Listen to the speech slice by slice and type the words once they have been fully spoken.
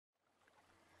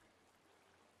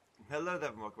Hello there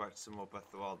and welcome back to some more Breath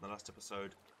of the Wild. In the last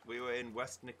episode, we were in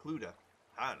West Necluda.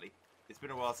 Apparently. It's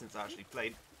been a while since I actually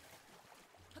played.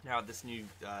 Now this new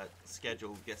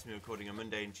schedule gets me recording on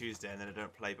Monday and Tuesday, and then I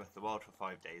don't play Breath of the Wild for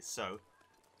 5 days. So,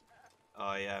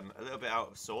 I am a little bit out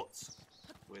of sorts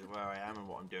with where I am and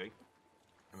what I'm doing.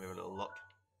 And we have a little look.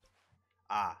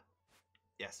 Ah,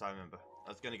 yes, I remember. I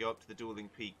was going to go up to the Dueling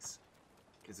Peaks,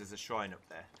 because there's a shrine up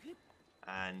there.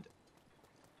 And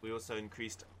we also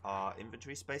increased our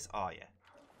inventory space. Oh yeah.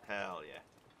 Hell yeah.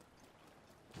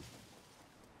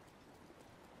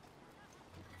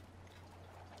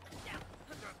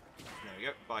 There we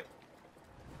go. Bye.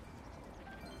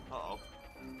 Uh-oh.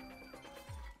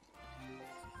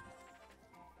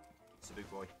 It's a big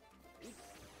boy.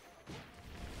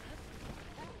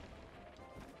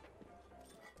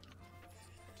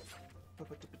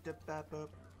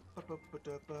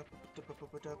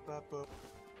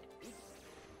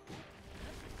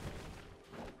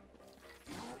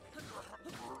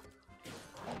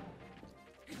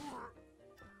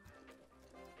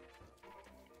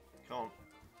 Come on.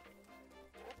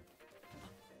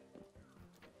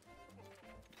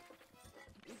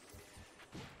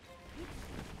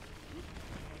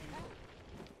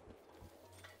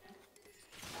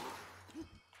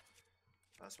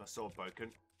 That's my sword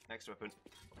broken. Next weapon.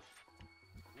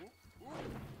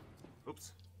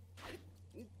 Oops.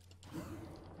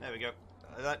 There we go.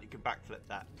 I learned you can backflip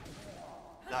that.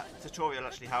 That tutorial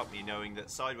actually helped me, knowing that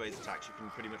sideways attacks you can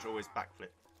pretty much always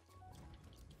backflip.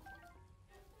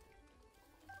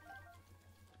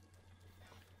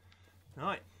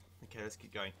 Alright. Okay, let's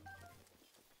keep going.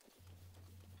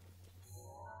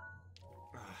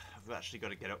 I've actually got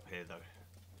to get up here though.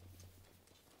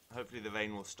 Hopefully the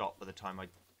rain will stop by the time I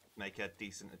make a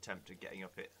decent attempt at getting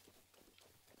up it.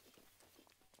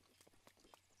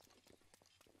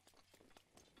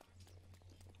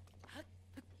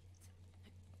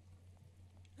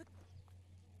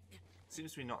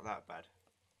 Seems to be not that bad.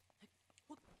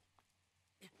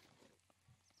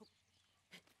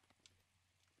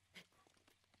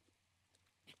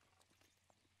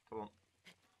 Come on. I'm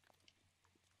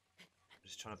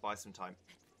just trying to buy some time.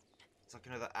 It's like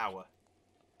another hour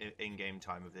in-game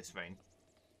time of this rain.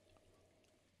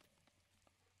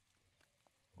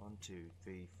 1, 2,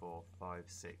 3, 4, 5,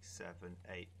 6, 7,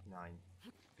 8, 9.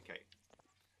 Okay.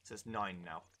 So it's 9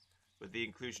 now. With the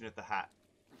inclusion of the hat.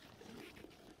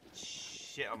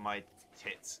 Shit on my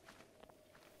tits.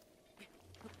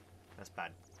 That's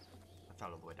bad. I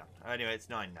fell all the way down. Anyway, it's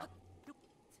 9 now.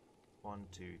 1,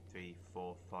 2, 3,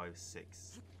 4, 5,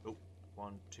 6. Oh.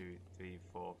 1, 2, 3,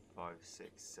 4, 5, 6,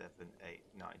 7, 8,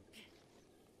 9.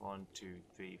 1, 2,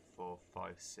 3, 4,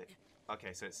 5, 6.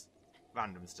 Okay, so it's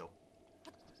random still.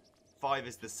 5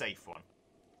 is the safe one.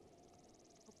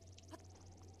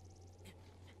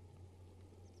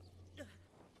 You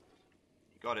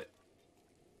got it.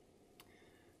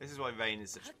 This is why rain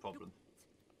is such a problem.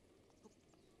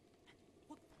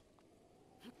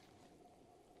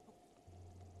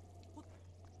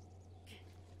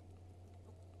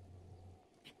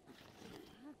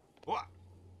 What?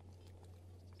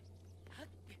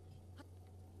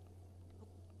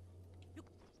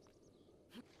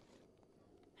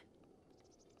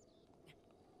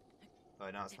 Oh,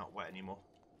 now it's not wet anymore.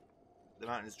 The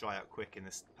mountains dry out quick in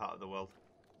this part of the world.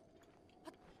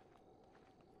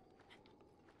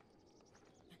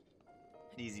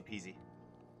 Easy peasy.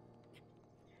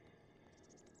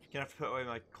 Gonna have to put away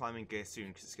my climbing gear soon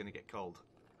because it's gonna get cold.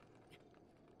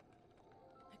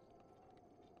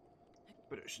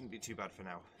 But it shouldn't be too bad for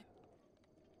now.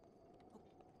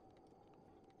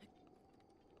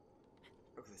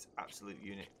 Look at this absolute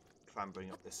unit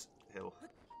clambering up this hill.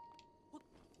 Like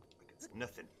it's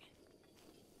nothing.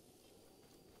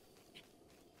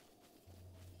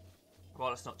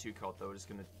 While it's not too cold though, we're just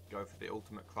gonna go for the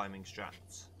ultimate climbing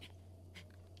strats.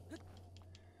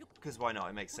 Because why not?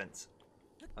 It makes sense.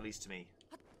 At least to me.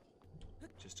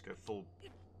 Just to go full...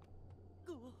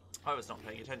 I was not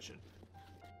paying attention.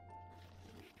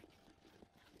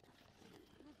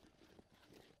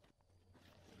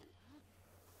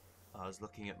 I was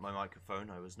looking at my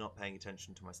microphone. I was not paying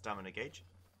attention to my stamina gauge.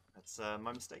 That's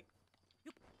my mistake.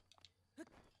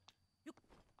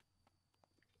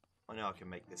 I know I can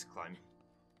make this climb.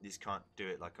 I just can't do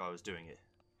it like I was doing it.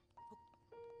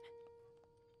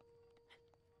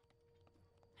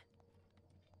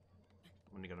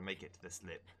 I'm only going to make it to this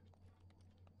lip.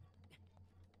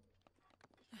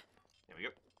 There we go.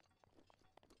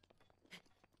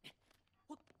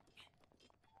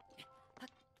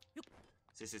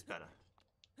 This is better.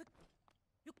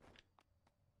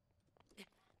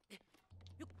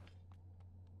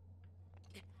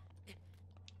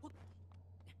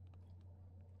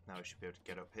 Now we should be able to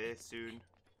get up here soon.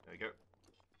 There we go.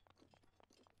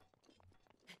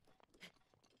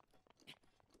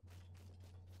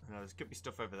 Now, there's could be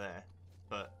stuff over there,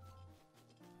 but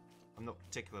I'm not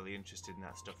particularly interested in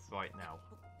that stuff right now.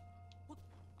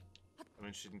 I'm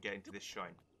interested in getting to this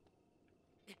shrine.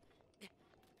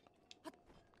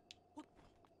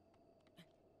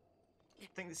 I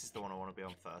think this is the one I want to be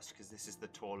on first, because this is the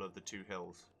taller of the two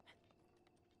hills.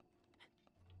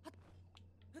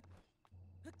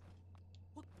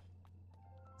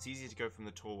 It's easier to go from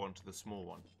the tall one to the small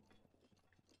one.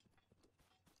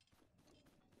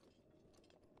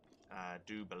 I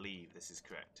do believe this is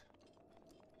correct.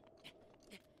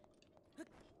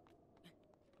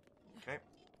 Okay.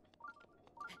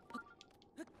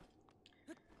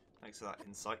 Thanks for that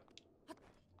insight. Oh,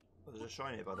 there's a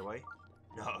shrine here, by the way.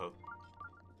 No.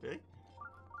 Really?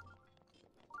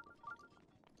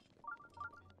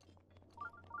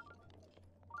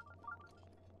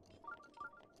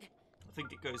 I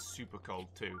think it goes super cold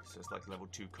too, so it's like level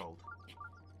 2 cold.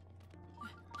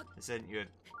 This isn't your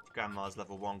grandma's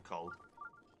level 1 cold.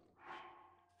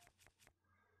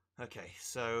 Okay,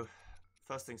 so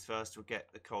first things first, we'll get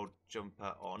the cold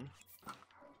jumper on. That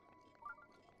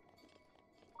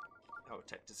will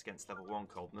protect us against level 1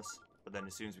 coldness, but then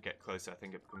as soon as we get closer, I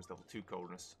think it becomes level 2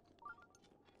 coldness.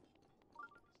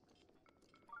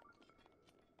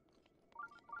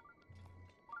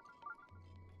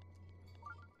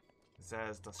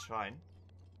 There's the shrine.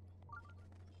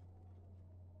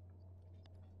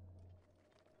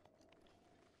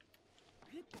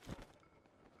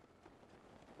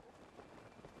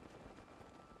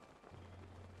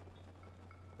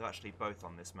 They're actually both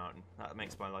on this mountain. That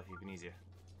makes my life even easier.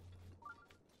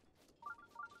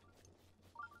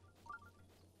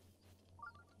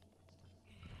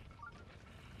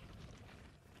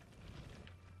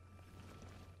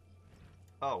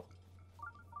 Oh.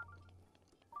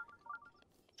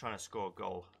 Trying to score a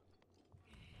goal.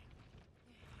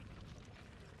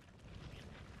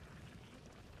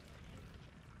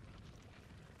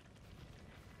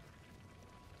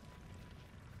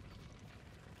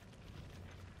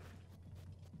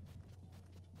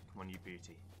 Come on, you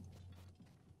beauty.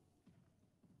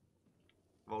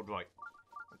 Rolled right.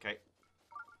 Okay.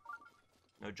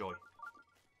 No joy.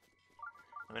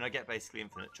 I mean, I get basically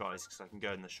infinite tries because I can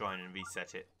go in the shrine and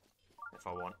reset it if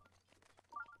I want.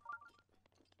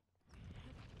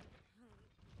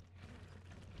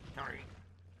 Hurry.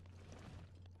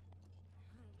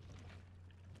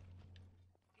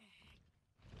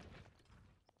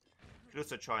 You could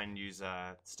also try and use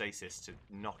stasis to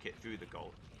knock it through the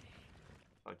goal.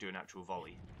 Like do an actual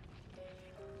volley.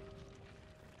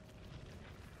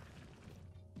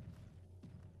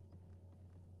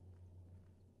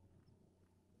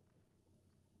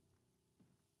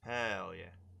 Hell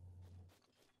yeah.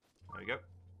 There we go.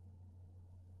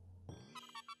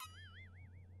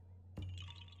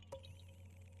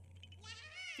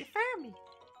 You found me.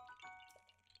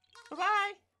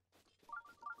 Bye-bye.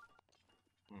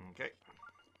 Okay.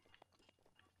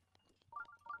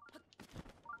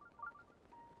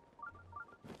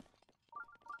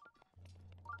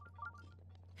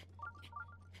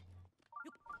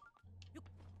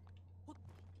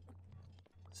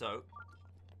 So,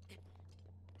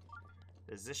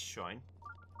 there's this shrine.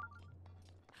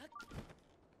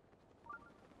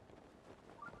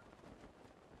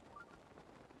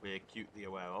 We're acutely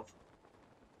aware of.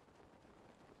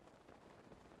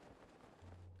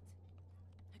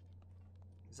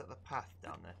 Is that the path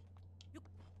down there?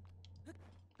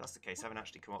 If that's the case, I haven't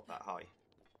actually come up that high.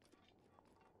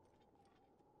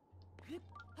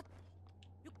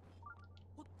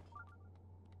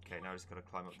 Okay, now I just gotta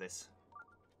climb up this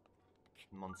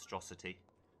monstrosity.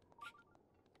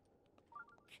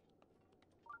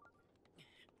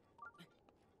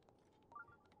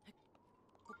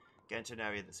 Get into an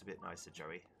area that's a bit nicer,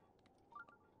 Joey.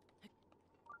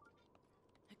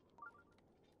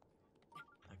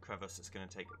 A crevice that's going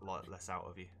to take a lot less out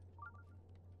of you.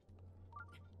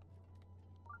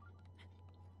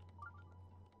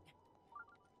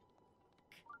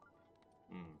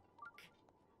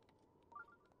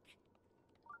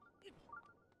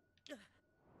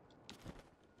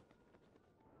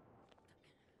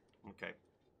 Okay.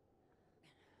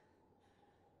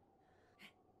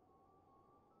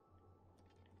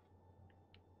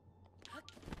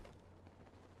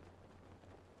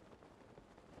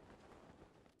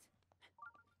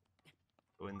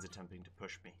 The wind's attempting to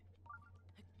push me.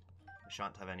 I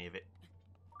shan't have any of it.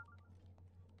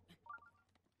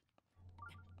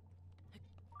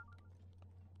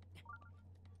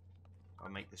 I'll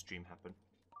make this dream happen.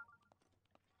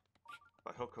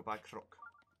 By hook or by crook.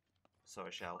 so I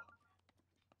shall.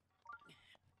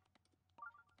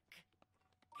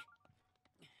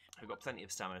 I've got plenty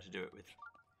of stamina to do it with.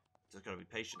 Just gotta be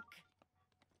patient.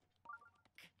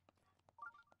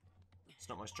 It's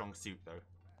not my strong suit, though.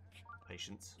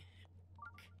 Patience.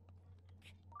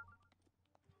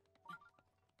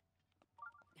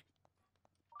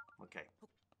 Okay,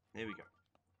 here we go.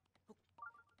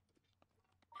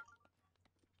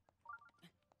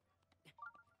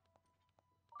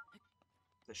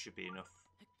 There should be enough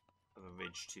of a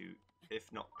ridge to,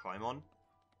 if not climb on,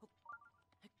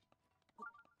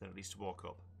 then at least walk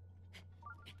up.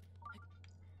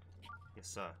 Yes,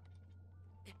 sir.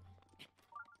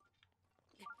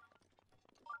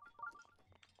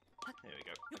 There we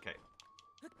go. Okay.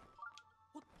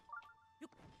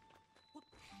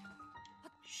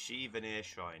 Shivanir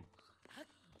Shrine.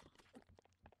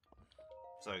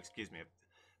 So, excuse me. I'm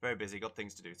very busy. Got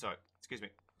things to do. So, excuse me.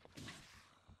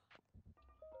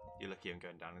 You're lucky I'm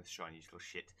going down in the shrine, you little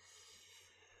shit.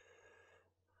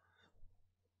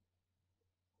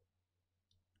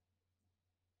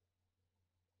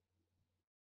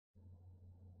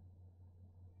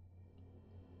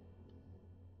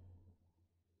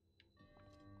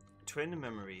 Twin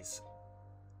memories.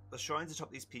 The shrines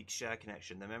atop these peaks share a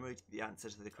connection. The memory to the answer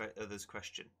to the other's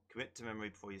question. Commit to memory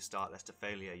before you start, lest a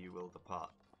failure you will depart.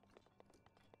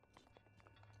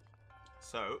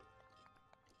 So,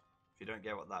 if you don't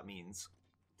get what that means,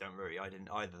 don't worry, I didn't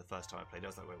either the first time I played. I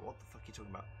was like, wait, what the fuck are you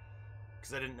talking about?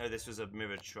 Because I didn't know this was a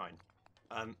mirrored shrine.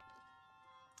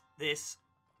 This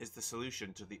is the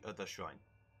solution to the other shrine.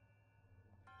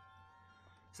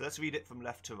 So let's read it from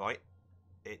left to right.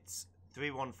 It's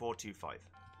 31425.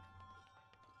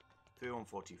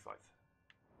 31425.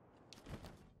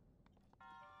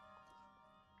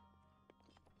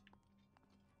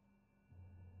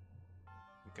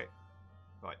 Okay,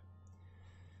 right.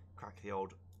 Crack the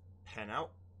old pen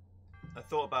out. I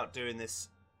thought about doing this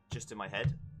just in my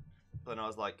head, but then I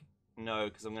was like, no,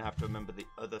 because I'm going to have to remember the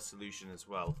other solution as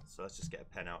well. So let's just get a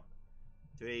pen out.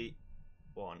 3,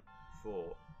 1,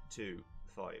 4, 2,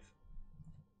 5.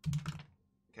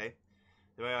 Okay.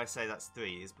 The way I say that's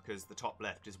 3 is because the top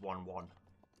left is 1, 1.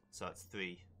 So that's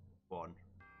 3, 1,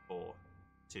 4,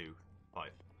 2, 5.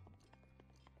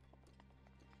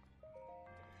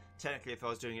 Technically, if I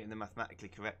was doing it in the mathematically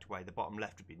correct way, the bottom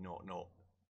left would be 0, 0.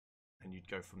 And you'd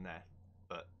go from there.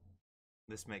 But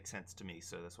this makes sense to me,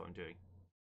 so that's what I'm doing.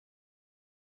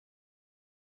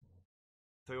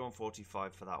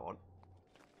 3145 for that one.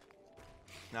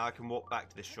 Now I can walk back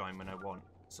to this shrine when I want,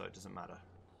 so it doesn't matter.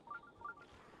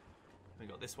 We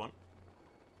got this one.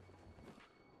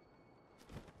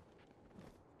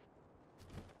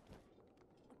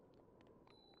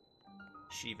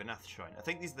 Shivanath Shrine. I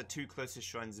think these are the 2 closest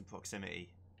shrines in proximity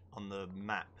on the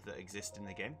map that exist in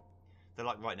the game. They're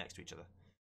like right next to each other.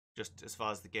 Just as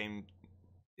far as the game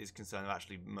is concerned, they're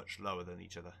actually much lower than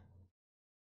each other.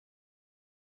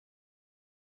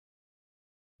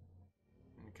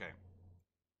 Okay.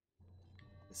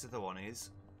 This other one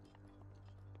is...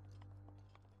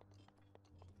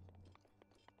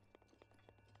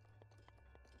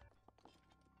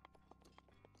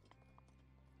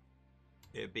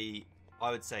 it'd be... I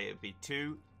would say it'd be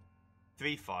 2,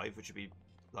 3, 5, which would be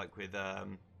like with a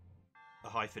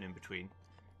hyphen in between.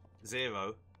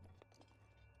 0,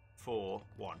 4,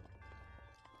 1.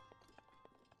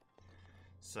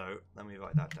 So let me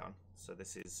write that down. So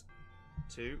this is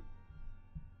 2,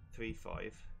 3,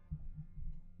 5,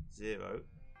 0,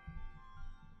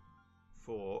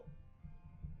 4,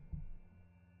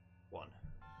 1.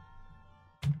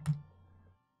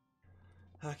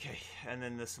 Okay, and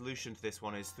then the solution to this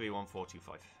one is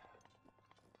 31425.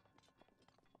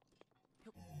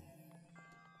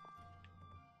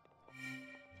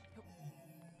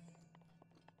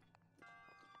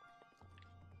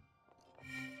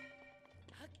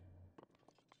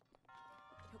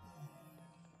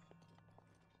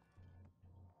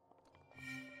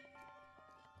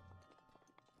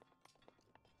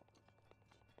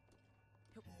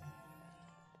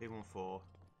 Three, 1, 4,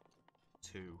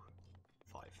 2,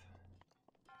 5.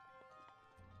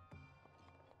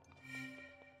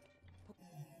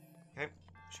 Okay,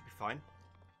 should be fine.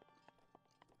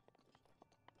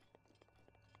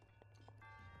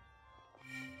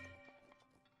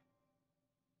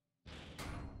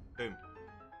 Boom.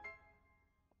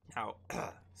 Now,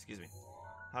 excuse me.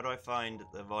 How do I find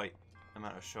the right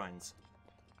amount of shrines?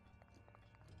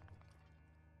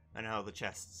 And how are the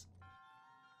chests?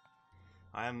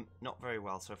 I am not very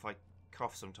well, so if I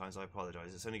cough sometimes, I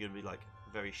apologise. It's only going to be like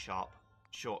very sharp,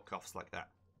 short coughs like that.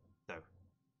 So,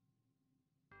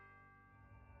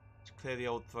 to clear the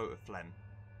old throat of phlegm.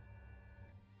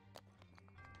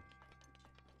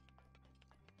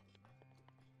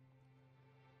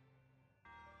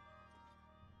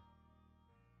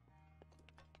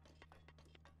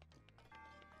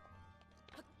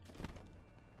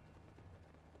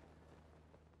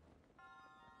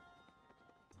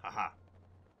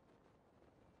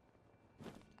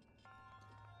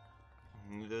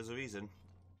 there's a reason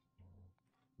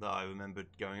that I remembered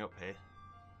going up here.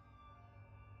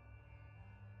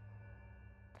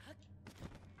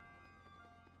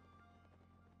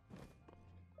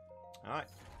 Alright.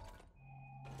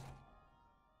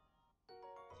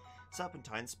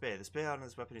 Serpentine Spear. The spear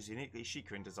owner's weapon is uniquely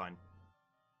Sheikah in design.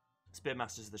 Spear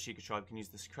masters of the Sheikah tribe can use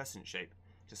this crescent shape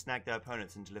to snag their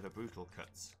opponents and deliver brutal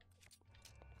cuts.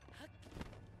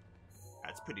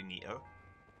 That's pretty neato.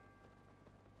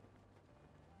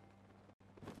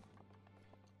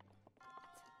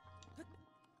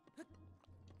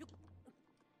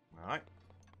 Alright.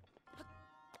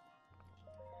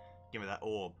 Give me that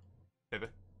orb, baby.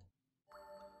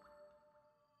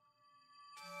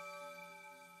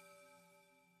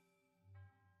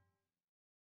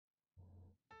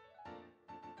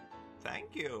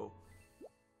 Thank you.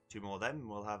 2 more then,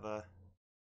 we'll have a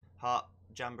heart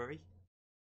jamboree.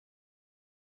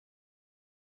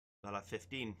 I'll have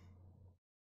 15.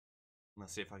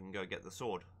 Let's see if I can go get the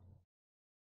sword.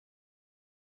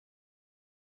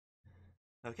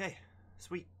 Okay,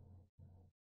 sweet.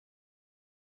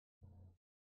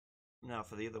 Now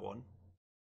for the other one,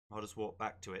 I'll just walk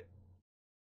back to it.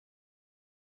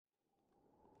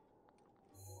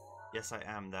 Yes, I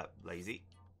am that lazy.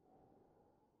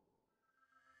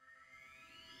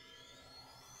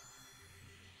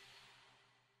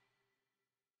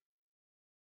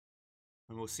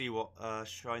 And we'll see what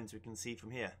shrines we can see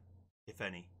from here, if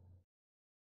any.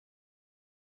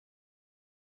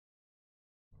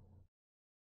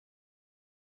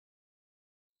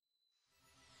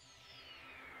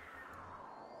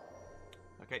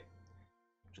 Okay,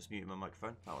 just muted my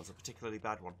microphone. That was a particularly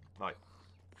bad one. Right.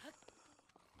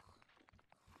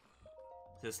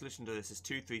 So the solution to this is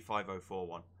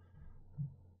 235041.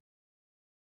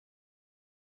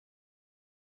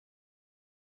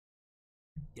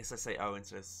 Yes, I say O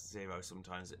instead of 0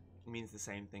 sometimes. It means the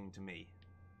same thing to me.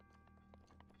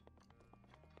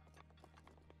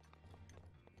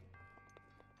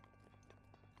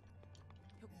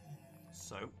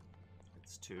 So,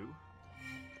 it's 2.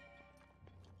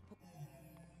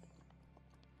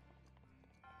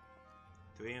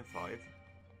 3 and 5.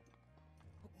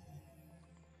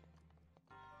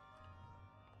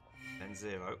 Then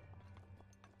 0.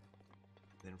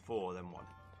 Then 4, then 1.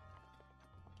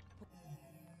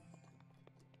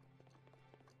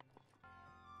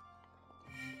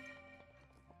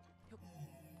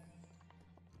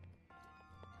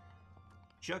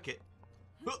 Chuck it.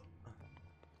 Huh.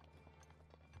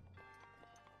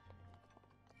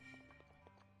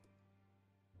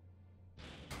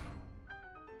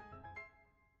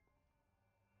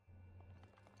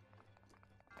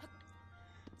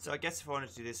 So I guess if I wanted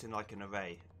to do this in like an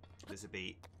array, this would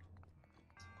be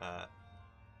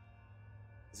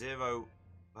 0.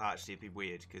 Well, actually, it'd be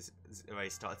weird because array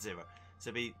start at 0.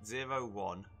 So it'd be 0,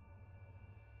 1,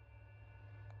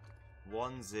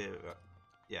 1, 0.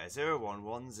 Yeah, 0, 1,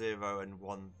 1, 0, and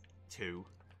 1, 2.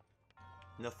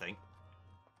 Nothing.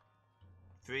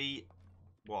 3,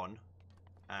 1,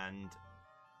 and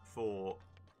 4,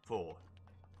 4.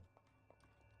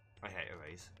 I hate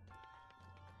arrays.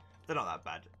 They're not that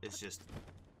bad. It's just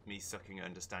me sucking at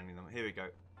understanding them. Here we go.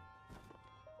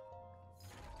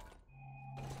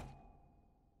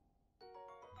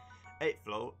 The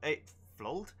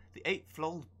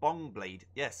 8-fold bong blade.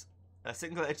 Yes. A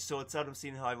single-edged sword seldom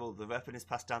seen in Hyrule. The weapon is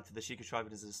passed down to the Sheikah tribe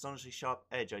and has an astonishingly sharp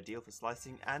edge, ideal for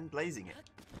slicing and blazing it.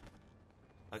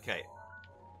 Okay.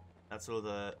 That's all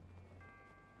the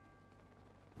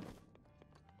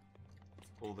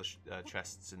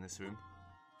chests in this room.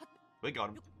 We're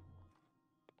gone.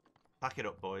 Pack it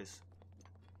up, boys.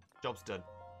 Job's done.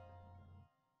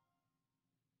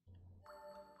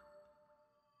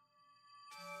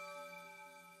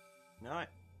 Alright.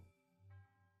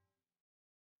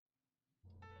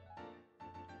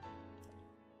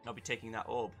 I'll be taking that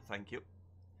orb, thank you.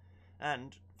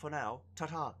 And, for now,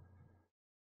 ta-ta!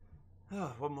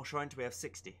 Oh, 1 more shrine till we have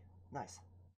 60. Nice.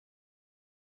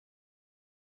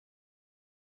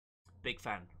 Big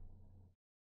fan.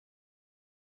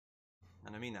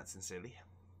 And I mean that sincerely.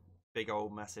 Big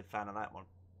old massive fan of that one.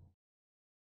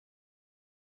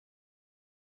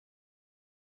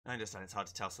 I understand it's hard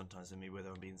to tell sometimes with me whether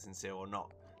I'm being sincere or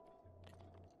not.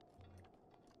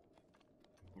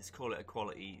 Let's call it a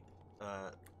quality,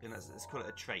 let's call it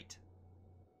a trait,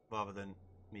 rather than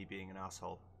me being an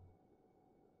asshole.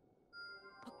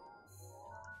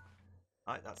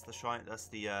 Right, that's the shrine, that's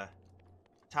the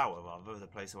tower, rather, the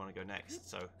place I want to go next,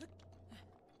 so.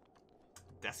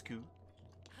 That's cool.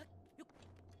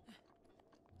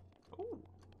 Ooh.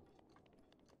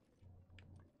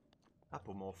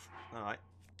 Apple morph, alright.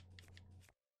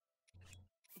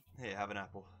 Here, have an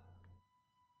apple.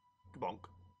 Kabonk.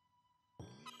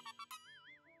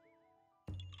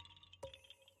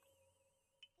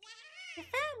 You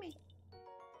found me.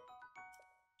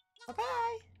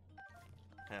 Bye-bye.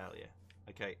 Hell yeah.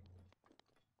 Okay.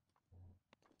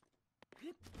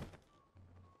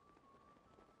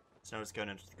 So now it's going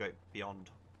into the great beyond.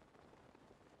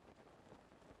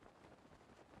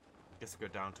 Guess we'll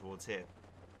go down towards here.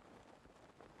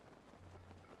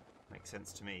 Makes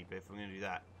sense to me, but if we're going to do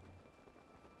that...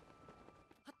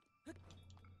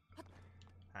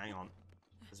 Hang on.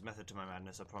 There's a method to my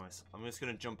madness, I promise. I'm just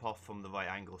going to jump off from the right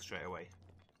angle straight away.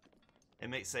 It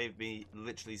may save me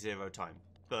literally 0 time,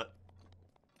 but...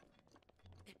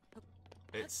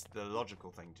 it's the logical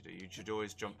thing to do. You should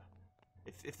always jump...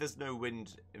 If there's no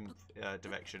wind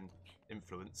direction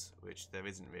influence, which there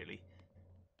isn't really,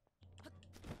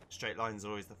 straight lines are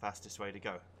always the fastest way to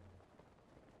go.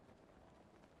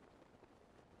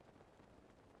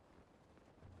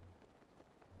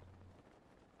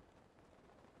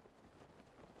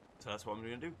 So that's what I'm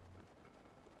going to do.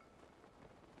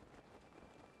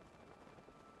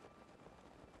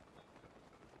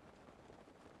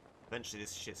 Eventually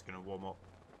this shit's going to warm up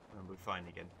and we'll be fine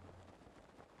again.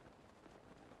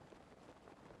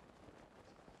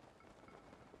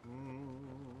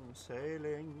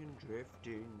 Sailing and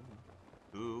drifting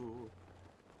through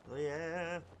the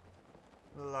air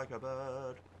like a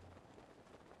bird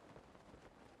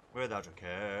without a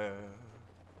care.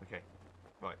 Okay,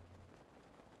 right.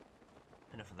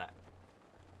 Enough of that.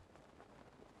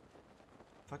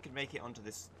 If I could make it onto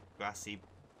this grassy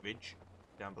ridge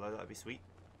down below, that would be sweet.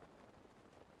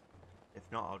 If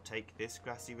not, I'll take this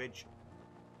grassy ridge.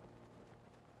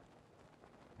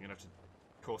 I'm gonna have to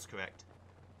course correct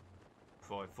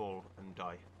before I fall and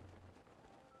die.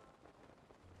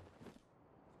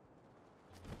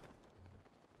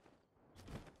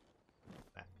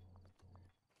 There.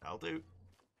 That'll do.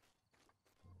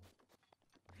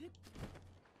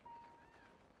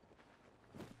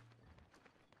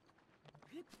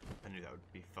 I knew that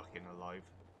would be fucking alive.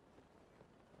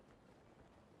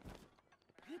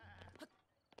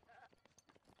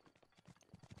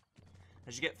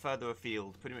 As you get further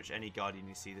afield, pretty much any guardian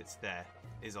you see that's there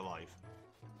is alive.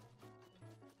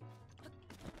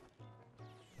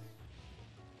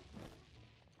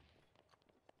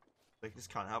 They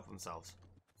just can't help themselves.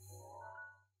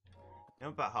 I'm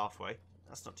about halfway.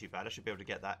 That's not too bad. I should be able to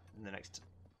get that in the next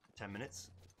 10 minutes.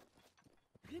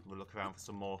 We'll look around for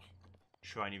some more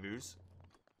shiny roos.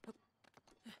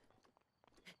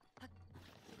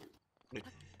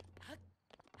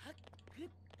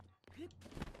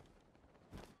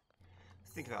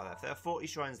 Think about that. If there are 40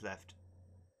 shrines left,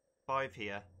 5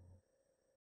 here,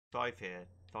 5 here,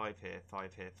 5 here,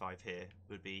 5 here, 5 here,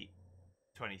 would be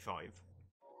 25.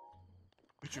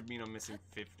 Which would mean I'm missing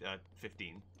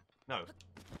 15. No.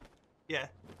 Yeah,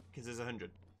 because there's 100.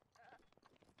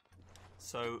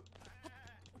 So,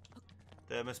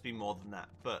 there must be more than that.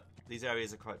 But these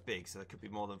areas are quite big, so there could be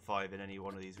more than 5 in any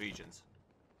one of these regions.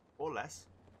 Or less.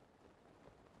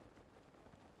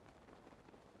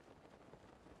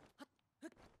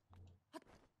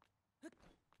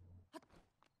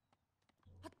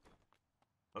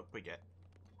 Up we get.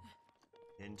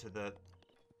 Into the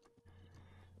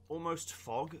almost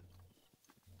fog,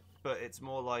 but it's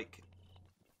more like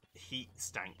heat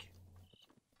stank.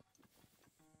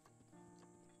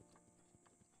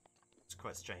 It's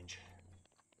quite strange.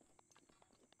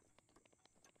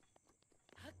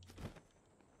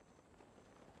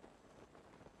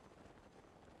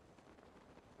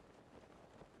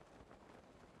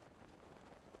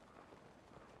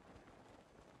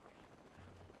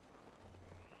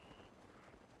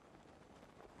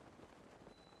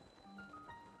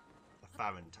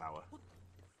 Baron Tower.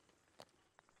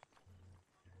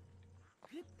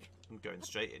 I'm going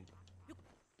straight in.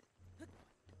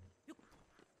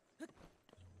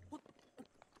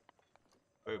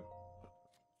 Boom.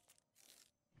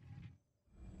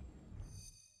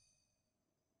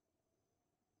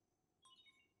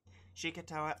 Sheikah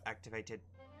Tower activated.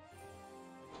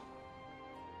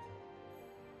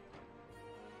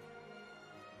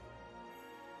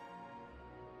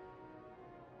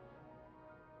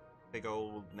 Big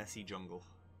old messy jungle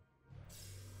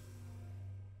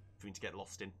for me to get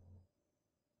lost in.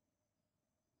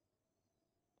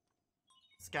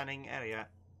 Scanning area.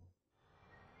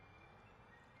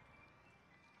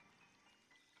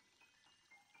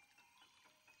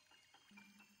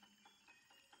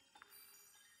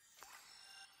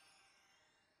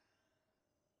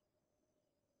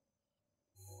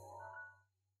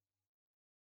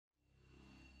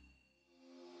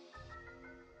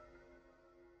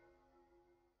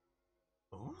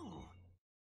 Ooh.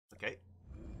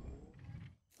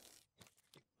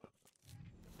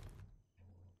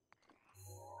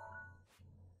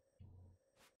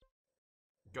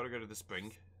 Gotta go to the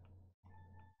spring.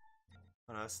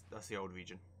 Oh no, that's the old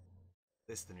region.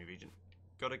 This is the new region.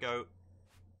 Gotta go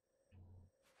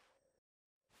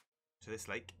to this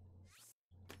lake.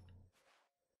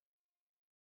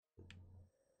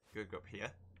 Gotta go up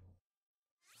here.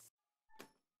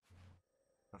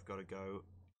 I've got to go.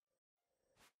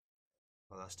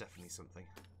 Oh, that's definitely something.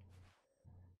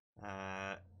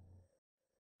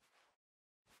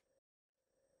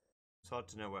 It's hard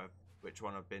to know which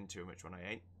one I've been to and which one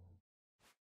I ain't.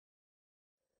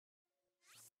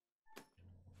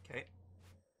 Okay.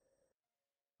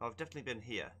 I've definitely been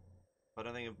here. I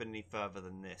don't think I've been any further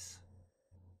than this.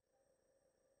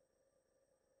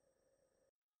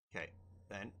 Okay,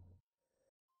 then.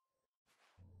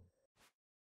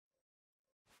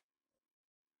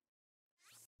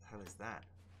 The hell is that?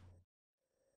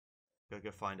 Gotta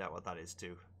go find out what that is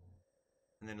too.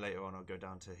 And then later on I'll go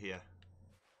down to here.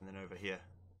 And then over here.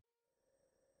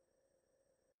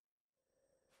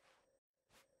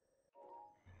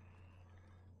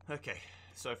 Okay,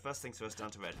 so first things first,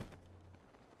 down to red.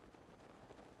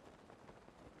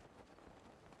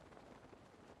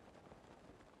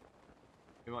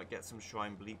 We might get some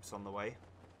shrine bleeps on the way,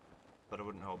 but I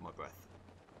wouldn't hold my breath.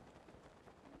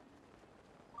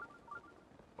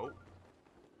 Oh.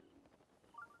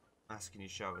 Asking you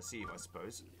shall receive, I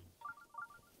suppose.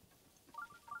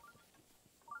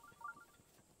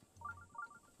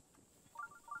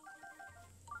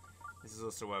 This is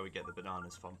also where we get the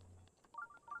bananas from.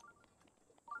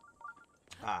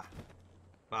 Ah.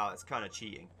 Well, it's kind of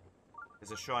cheating.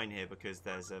 There's a shrine here because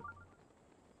there's a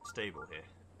stable here.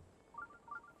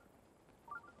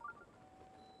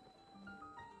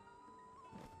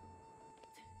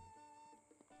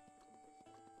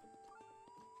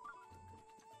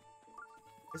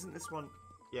 Isn't this one...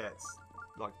 Yeah, it's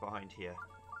like behind here.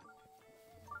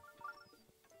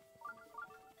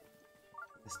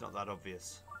 It's not that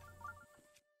obvious.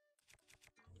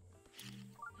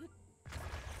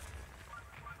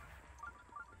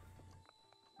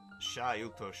 Shy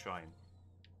Uto Shrine.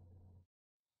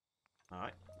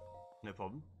 Alright, no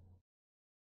problem.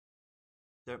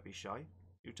 Don't be shy,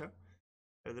 Uto.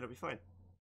 Everything will be fine.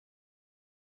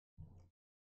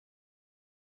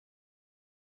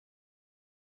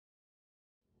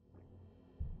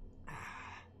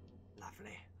 Ah,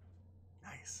 lovely.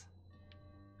 Nice.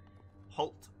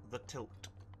 Halt the Tilt.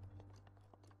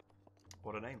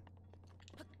 What a name.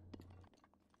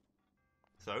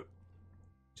 So,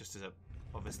 just as a...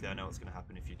 Obviously I know what's going to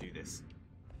happen if you do this.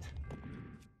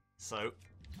 So,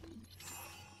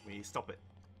 we stop it.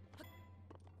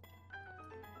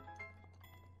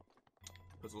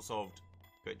 Puzzle solved.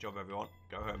 Great job everyone.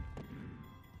 Go home.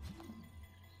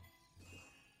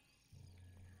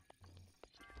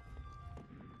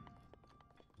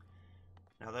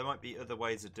 Now there might be other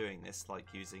ways of doing this, like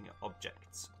using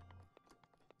objects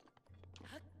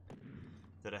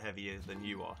that are heavier than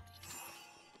you are.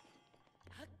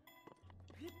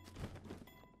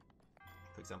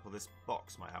 For example, this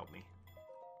box might help me.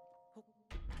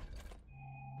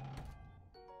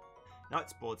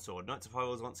 Knight's Broadsword. Knights of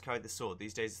Hyrule once carried this sword.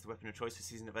 These days it's the weapon of choice for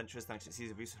seasoned adventurers thanks to its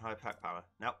ease of use and high attack power.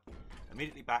 Now,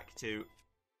 immediately back to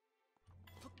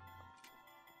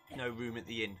no room at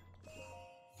the inn.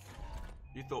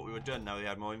 You thought we were done, now we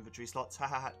had more inventory slots?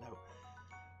 Haha, no.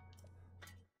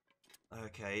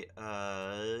 Okay,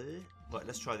 right,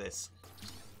 let's try this.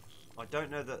 I don't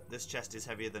know that this chest is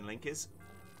heavier than Link is.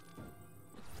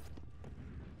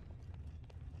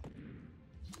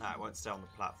 Ah, it won't stay on the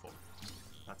platform.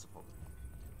 That's a problem.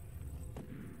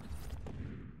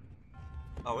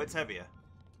 Oh, it's heavier.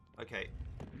 Okay.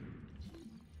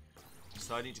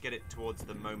 So I need to get it towards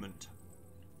the moment,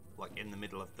 like in the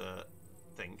middle of the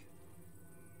thing.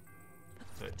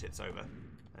 So it tips over, and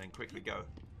then quickly go.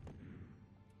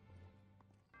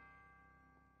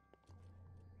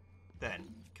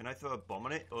 Then, can I throw a bomb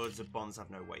on it, or does the bombs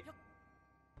have no weight?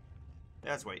 It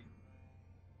has weight.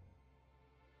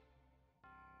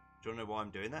 Do you want to know why I'm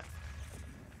doing that?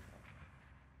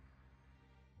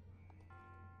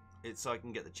 It's so I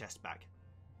can get the chest back.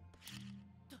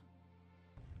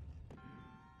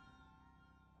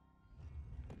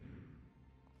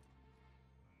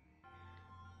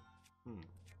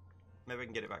 Maybe I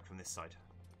can get it back from this side.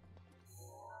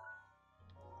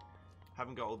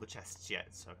 Haven't got all the chests yet,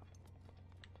 so...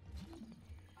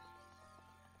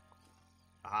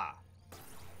 Aha!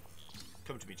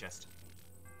 Come to me, chest.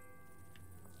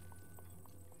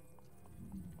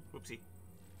 Whoopsie.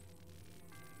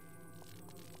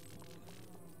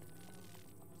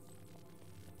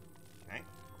 Okay.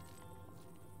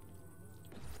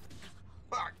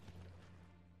 Fuck!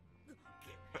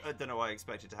 I don't know what I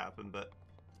expected to happen, but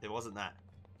it wasn't that.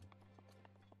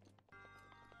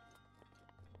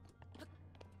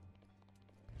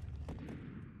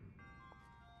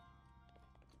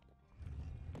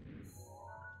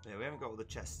 Yeah, we haven't got all the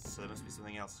chests, so there must be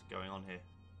something else going on here.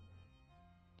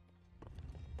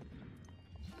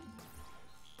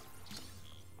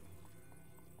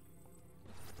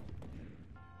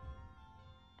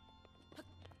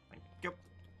 Thank you.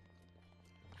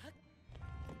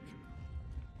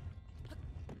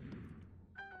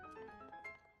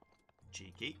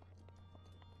 Cheeky.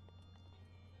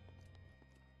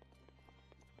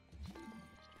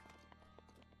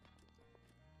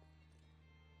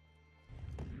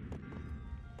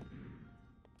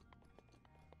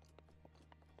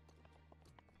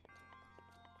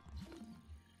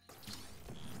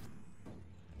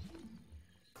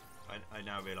 I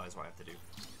now realise what I have to do.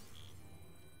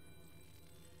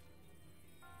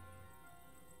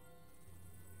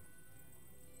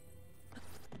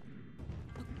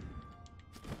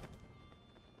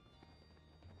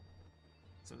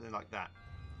 Something like that.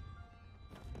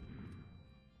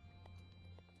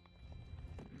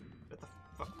 Where the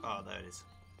fuck? Oh, there it is.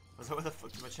 I was like, where the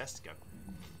fuck did my chest go?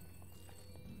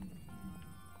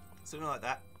 Something like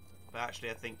that. But actually,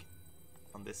 I think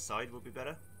on this side would be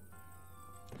better.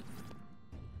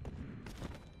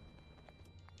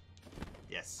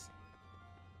 Yes.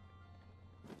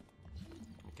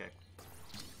 Okay.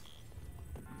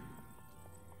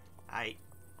 Aye.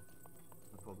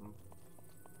 No problem.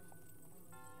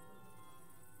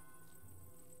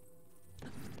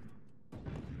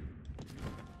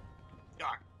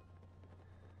 Ah.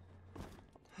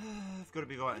 I've got to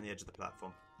be right on the edge of the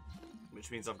platform, which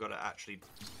means I've got to actually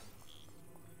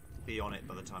be on it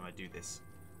by the time I do this,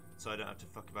 so I don't have to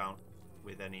fuck about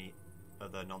with any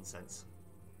other nonsense.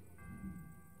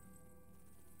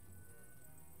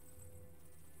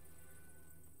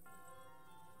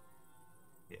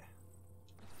 Yeah.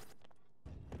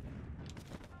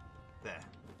 There.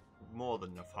 More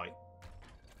than enough height.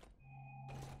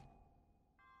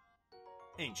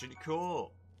 Ancient core.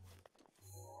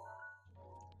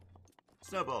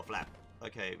 Snowball flap.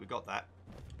 Okay, we got that.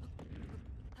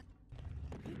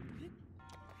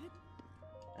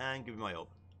 And give me my orb.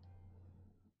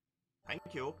 Thank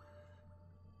you.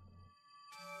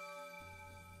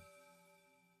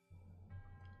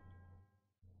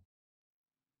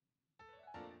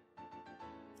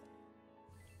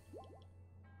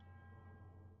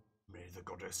 May the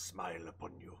goddess smile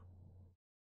upon you.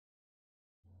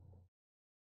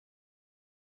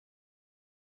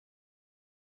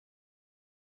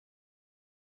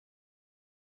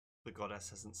 The goddess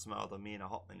hasn't smiled on me in a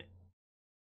hot minute.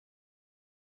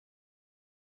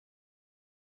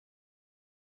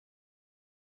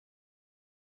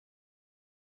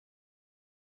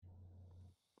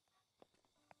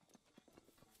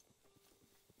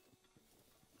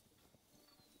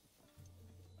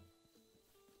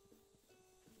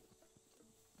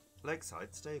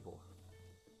 Lakeside stable.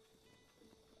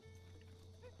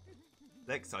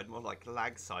 Lakeside, more like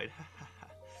lagside.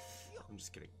 I'm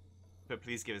just kidding. But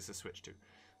please give us a switch too.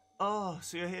 Oh,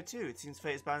 so you're here too. It seems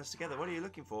fate is balanced together. What are you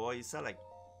looking for? What are you selling?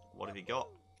 What have you got?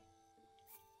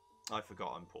 I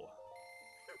forgot I'm poor.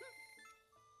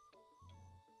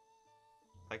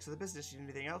 Thanks for the business. You need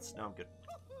anything else? No, I'm good.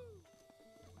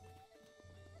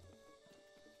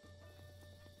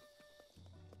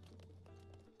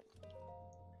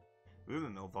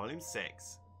 Rumour Mill Volume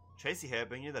 6. Tracy here,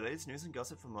 bringing you the latest news and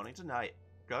gossip from morning to night.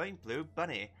 Glowing Blue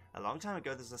Bunny. A long time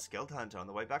ago, there was a skilled hunter. On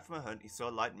the way back from a hunt, he saw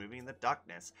a light moving in the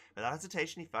darkness. Without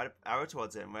hesitation, he fired an arrow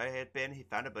towards it, and where he had been, he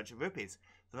found a bunch of rupees.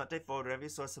 From that day forward, whenever he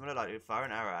saw a similar light, he would fire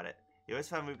an arrow at it. He always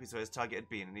found rupees where his target had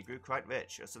been, and he grew quite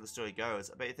rich, or so the story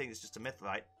goes. I bet you think it's just a myth,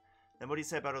 right? Then what do you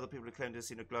say about all the people who claim to have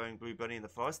seen a glowing blue bunny in the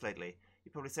forest lately?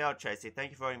 You probably say, oh, Tracy,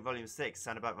 thank you for writing Volume 6.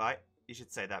 Sound about right? You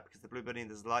should say that, because the blue bunny in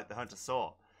this light the hunter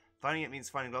saw. Finding it means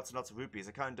finding lots and lots of rupees.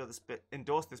 I can't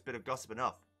endorse this bit of gossip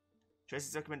enough.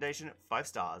 Tracy's recommendation, 5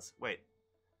 stars. Wait,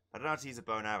 I don't know how to use a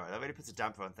bow and arrow. That really puts a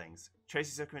damper on things.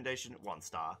 Tracy's recommendation, 1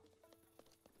 star.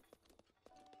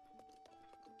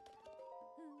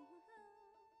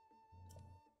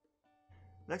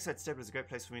 Lakeside Stable is a great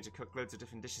place for me to cook loads of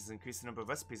different dishes and increase the number of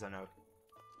recipes I know.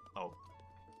 Oh.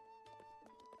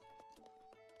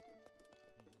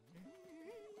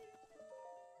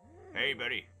 Hey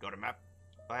buddy, got a map?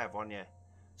 I have one, yeah.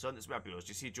 So on this map of yours,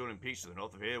 do you see Dueling Peaks to the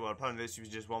north of here? Well, apparently this was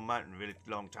just one mountain a really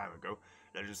long time ago.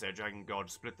 Legends say a dragon god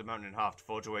split the mountain in half to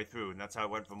forge a way through, and that's how it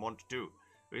went from 1 to 2.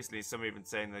 Recently, some are even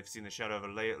saying they've seen the shadow of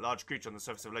a large creature on the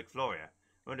surface of Lake Floria.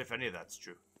 I wonder if any of that's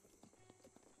true.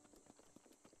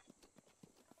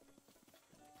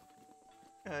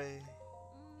 Hey.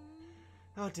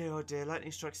 Oh dear,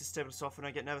 lightning strikes the stable so often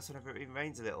I get nervous whenever it even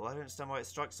rains a little. I don't understand why it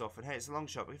strikes so often. Hey, it's a long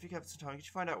shot, but if you have some time, could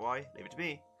you find out why? Leave it to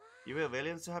me. You will, really?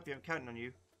 I'm so happy I'm counting on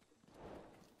you.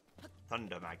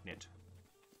 Thunder Magnet.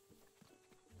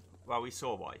 Well, we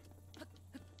saw why.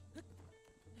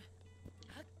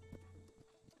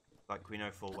 Like, we know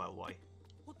full well why.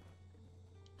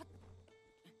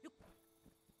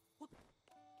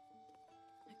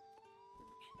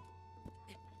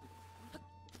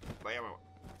 Wait.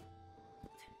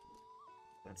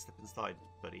 Don't slip and slide,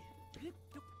 buddy. Need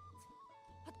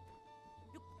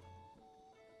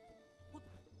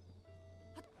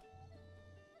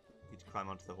to climb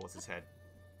onto the horse's head.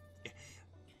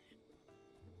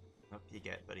 Up you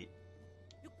get, buddy.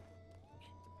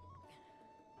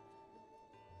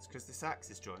 It's because this axe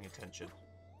is drawing attention.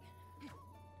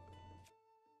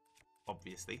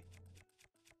 Obviously.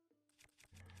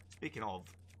 Speaking of,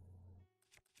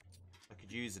 I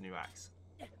could use a new axe.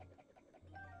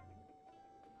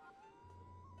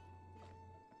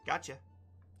 Gotcha.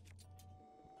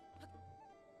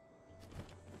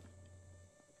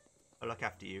 I'll look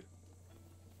after you.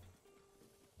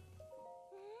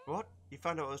 What? You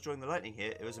found out I was drawing the lightning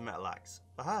here? It was a metal axe.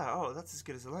 Aha! Oh, that's as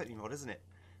good as a lightning rod, isn't it?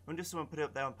 I wonder if someone put it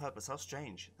up there on purpose. How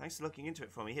strange. Thanks for looking into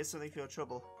it for me. Here's something for your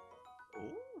trouble.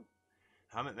 Ooh.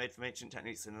 Helmet made from ancient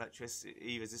techniques and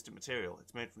electricity-resistant material.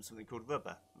 It's made from something called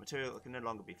rubber, a material that can no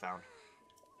longer be found.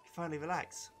 You can finally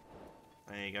relax.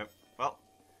 There you go. Well,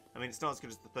 I mean, it's not as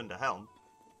good as the Thunder Helm,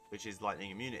 which is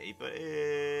lightning immunity, but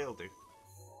it'll do.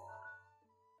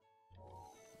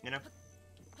 You know?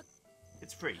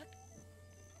 It's free.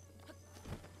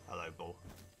 Hello, bull.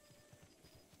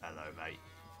 Hello, mate.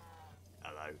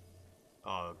 Hello.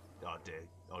 Oh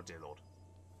dear Lord.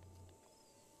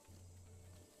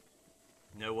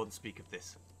 No one speak of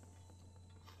this.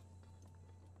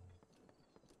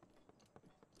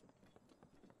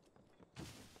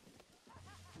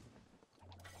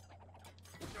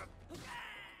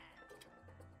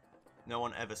 No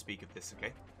one ever speak of this,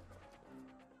 okay?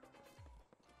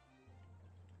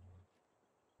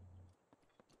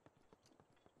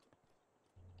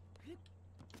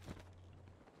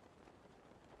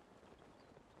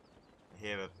 I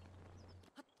hear a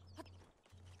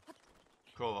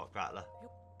Korok rattler.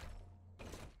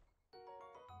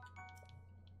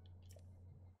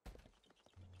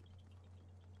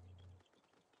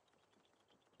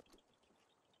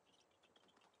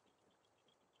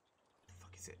 The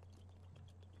fuck is it?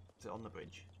 Is it on the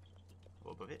bridge?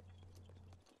 Or above it?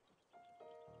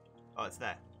 Oh, it's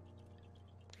there.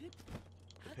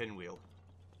 The pinwheel.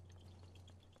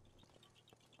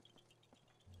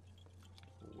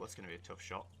 Ooh, that's going to be a tough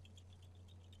shot.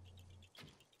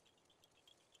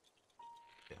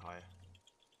 Bit higher.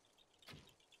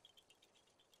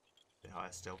 Bit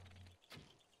higher still.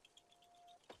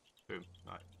 Boom.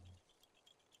 Right.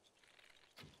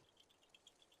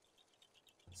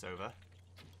 It's over.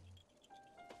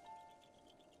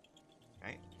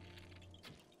 Okay.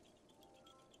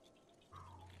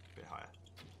 Bit higher.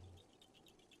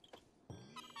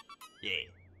 Yeah.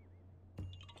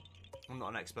 I'm not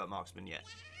an expert marksman yet.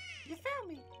 You found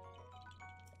me.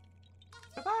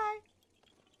 Bye-bye.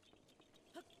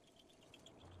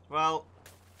 Well,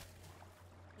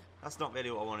 that's not really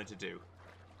what I wanted to do.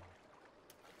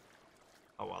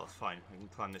 Oh well, it's fine. We can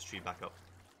climb this tree back up.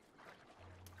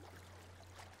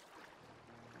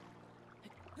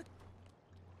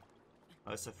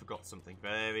 I also forgot something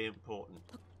very important.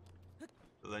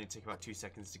 It'll only take about 2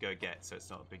 seconds to go get, so it's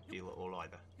not a big deal at all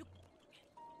either.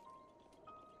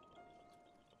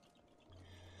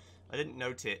 I didn't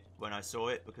note it when I saw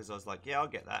it because I was like, yeah, I'll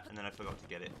get that, and then I forgot to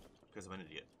get it because I'm an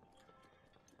idiot.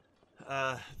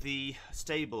 The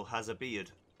stable has a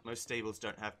beard. Most stables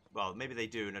don't have, well, maybe they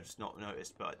do and I've just not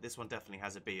noticed, but this one definitely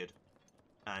has a beard.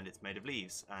 And it's made of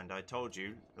leaves. And I told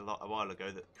you a while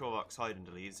ago that Koroks hide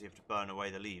under leaves, you have to burn away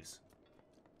the leaves.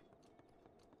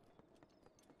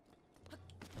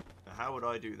 Now, how would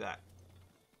I do that?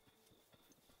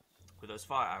 With those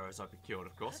fire arrows I procured,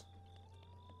 of course.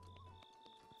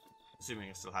 Assuming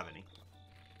I still have any.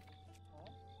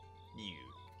 You.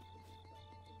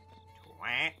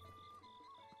 Twat.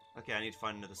 Okay, I need to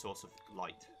find another source of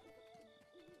light.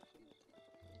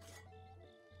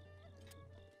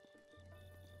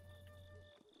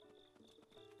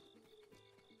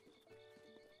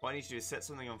 What I need to do is set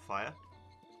something on fire,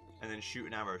 and then shoot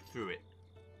an arrow through it.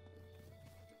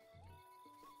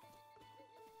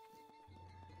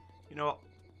 You know what?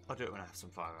 I'll do it when I have some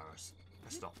fire arrows.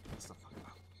 Let's not fuck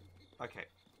about. Okay.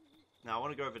 Now I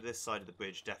want to go over to this side of the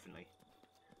bridge, definitely.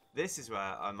 This is where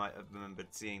I might have remembered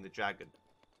seeing the dragon.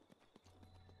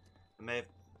 I may have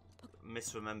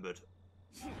misremembered.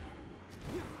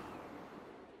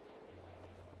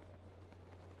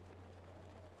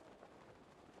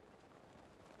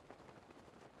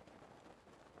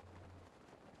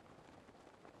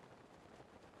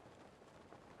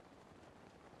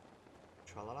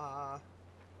 Tra la la.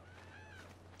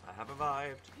 I have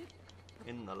arrived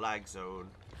in the lag zone.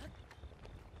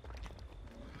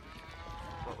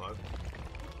 Uh-oh.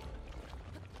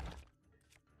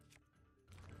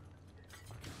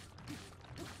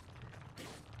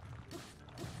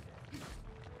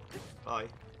 Bye.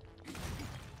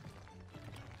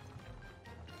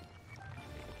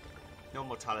 No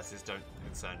mortalises don't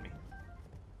concern me.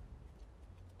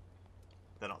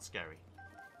 They're not scary.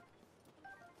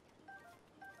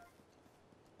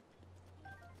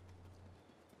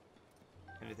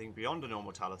 Anything beyond a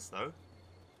normal talus, though,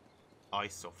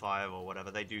 ice or fire or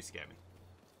whatever, they do scare me.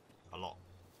 A lot.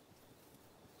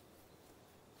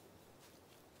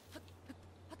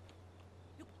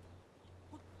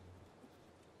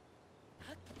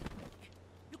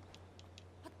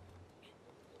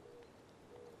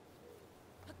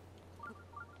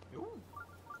 Ooh.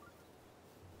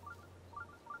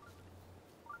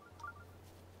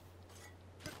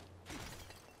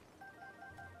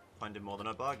 Finding more than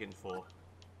I bargained for.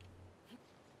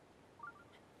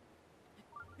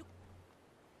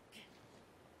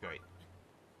 Great.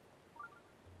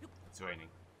 It's raining.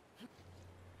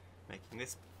 Making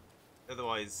this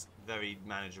otherwise very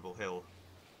manageable hill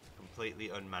completely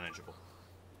unmanageable.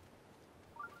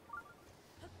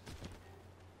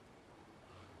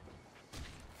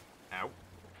 Ow.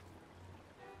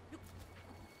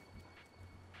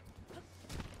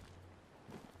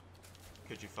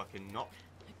 Could you fucking not?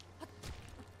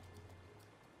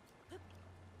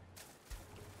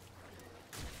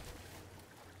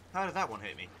 How did that one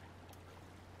hit me?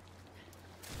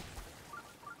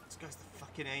 This guy's the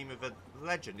fucking aim of a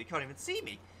legend. He can't even see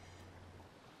me.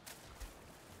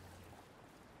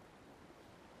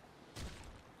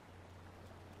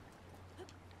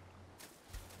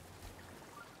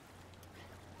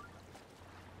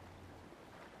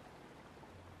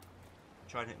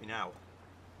 Try and hit me now,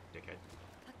 dickhead.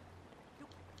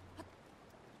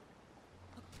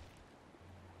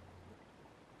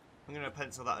 I'm going to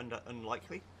pencil that under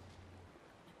unlikely.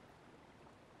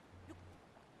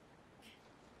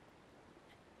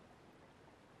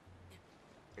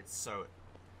 It's so...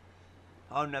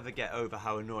 I'll never get over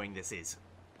how annoying this is.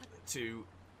 To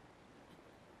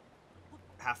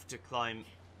have to climb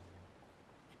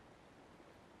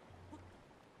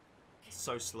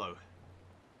so slow.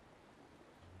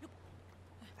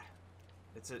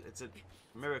 It's a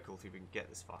miracle to even get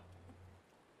this far.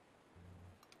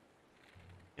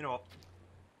 You know what?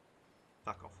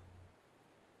 Fuck off.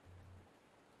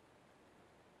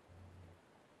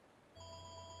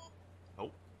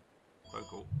 Oh. Phone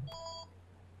call.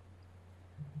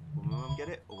 Will my mum get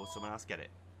it, or will someone else get it?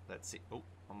 Let's see. Oh,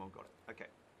 my mum got it. Okay.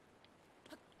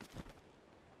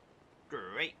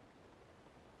 Great.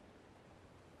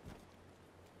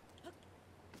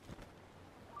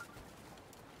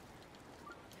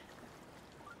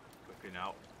 Quickly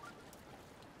now.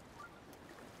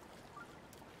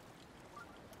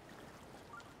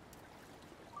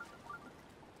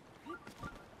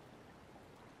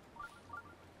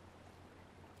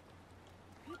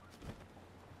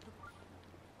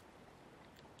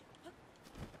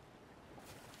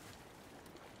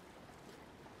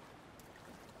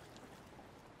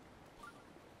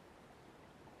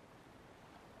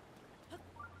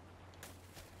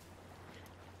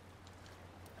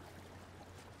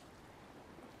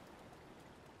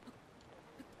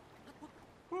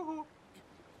 Woohoo!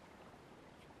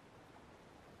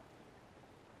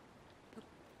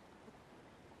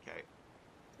 Okay.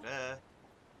 There.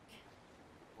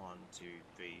 1, 2,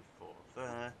 3, 4,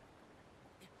 there.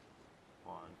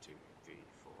 1, 2, 3,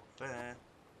 4, there.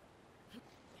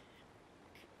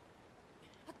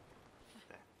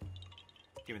 There.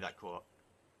 Give me that core.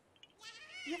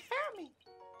 You found me.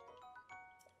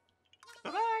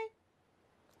 Bye-bye!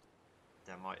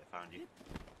 Damn right I found you.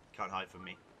 Can't hide from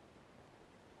me.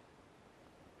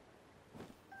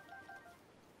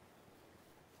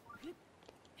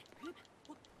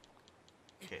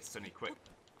 Okay, it's only quick.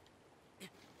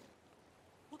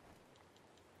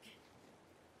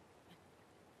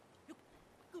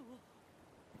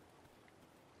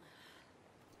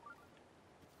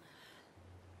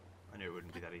 I knew it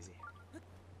wouldn't be that easy.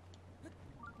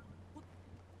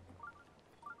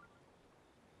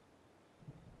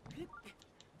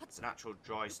 It's an actual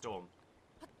dry storm.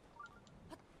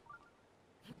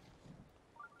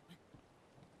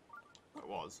 It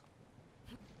was.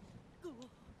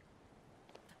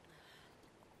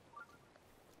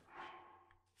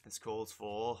 This calls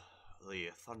for the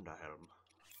Thunderhelm.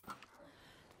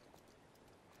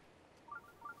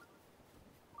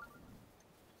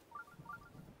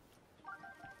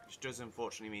 Which does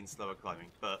unfortunately mean slower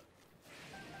climbing, but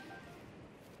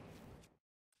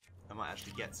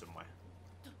actually get somewhere.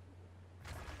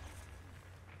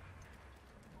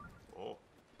 Oh.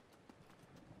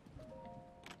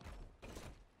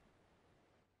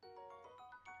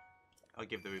 I'll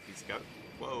give the rupees a go.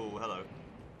 Whoa, hello.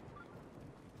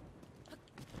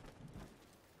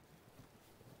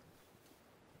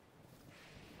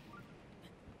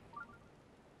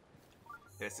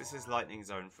 Yes, this is lightning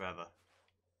zone forever.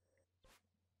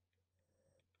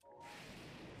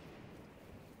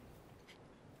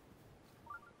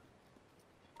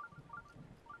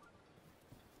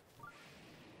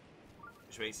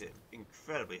 Which makes it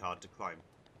incredibly hard to climb.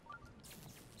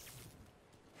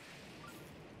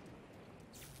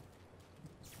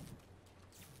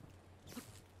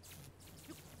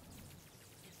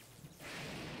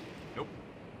 Nope.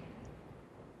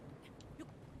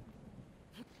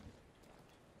 I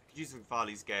could use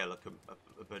Rivali's Gale a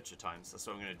bunch of times. That's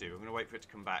what I'm going to do. I'm going to wait for it to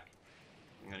come back.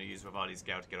 I'm going to use Rivali's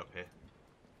Gale to get up here.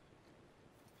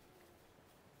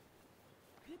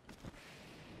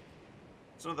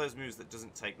 It's one of those moves that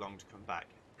doesn't take long to come back,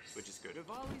 which is good.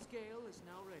 Rivali's Gale is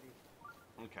now ready.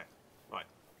 Okay, right.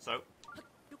 So,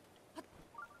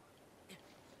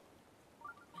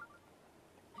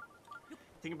 the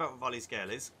thing about Rivali's Gale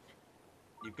is,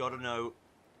 you've got to know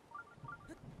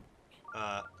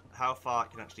how far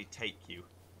it can actually take you.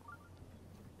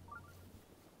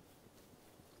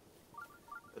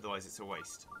 Otherwise, it's a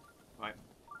waste, right?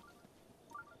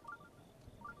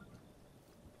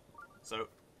 So,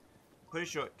 pretty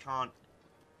sure it can't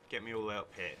get me all the way up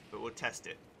here, but we'll test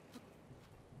it.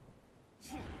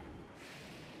 It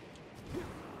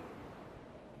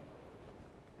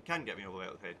can get me all the way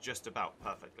up here, just about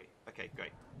perfectly. Okay,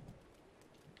 great.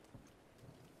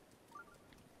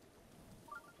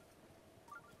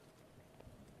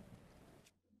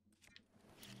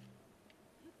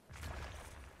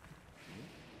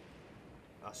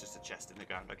 That's just a chest in the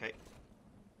ground, okay.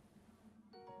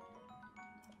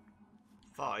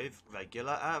 5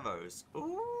 regular arrows.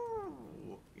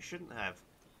 Ooh, you shouldn't have.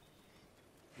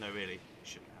 No, really, you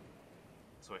shouldn't have.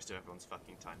 It's a waste of everyone's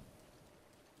fucking time.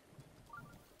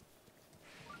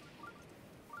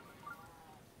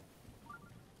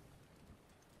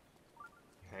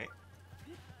 Okay.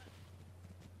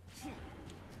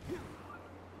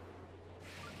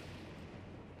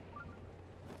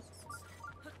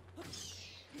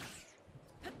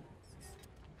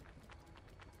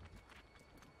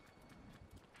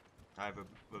 I have a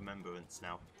remembrance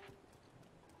now.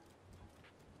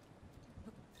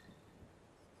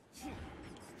 Fuck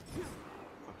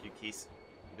you, Keys.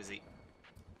 I'm busy.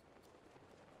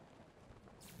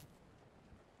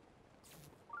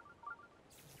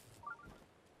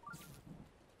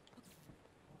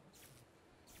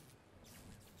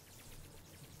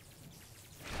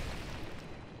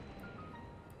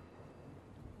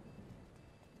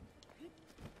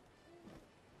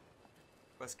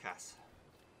 Where's Cass?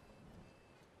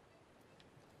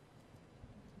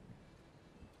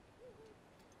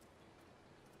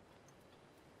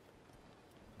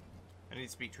 I need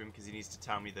to speak to him because he needs to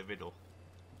tell me the riddle.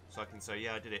 So I can say,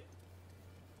 yeah, I did it.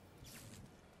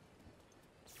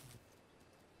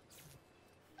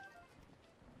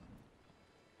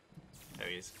 There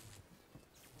he is.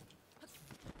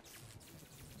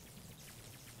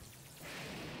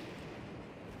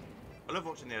 I love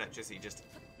watching the electricity just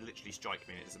literally strike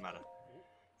me and it doesn't matter.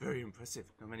 Very impressive.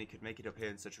 Not many could make it up here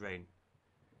in such rain.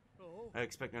 I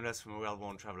expect no less from a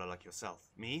well-worn traveller like yourself.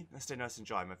 Me? I stay nice and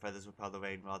dry. My feathers repel the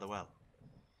rain rather well.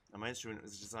 And my instrument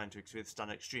was designed to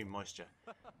withstand extreme moisture.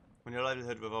 When your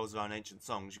livelihood revolves around ancient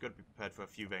songs, you've got to be prepared for a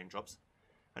few raindrops.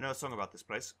 I know a song about this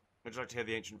place. Would you like to hear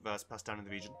the ancient verse passed down in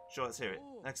the region? Sure, let's hear it.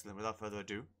 Excellent. Without further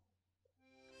ado.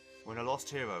 When a lost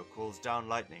hero calls down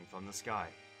lightning from the sky.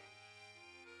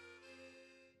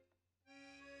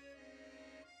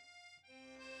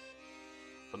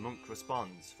 The monk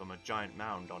responds from a giant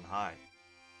mound on high.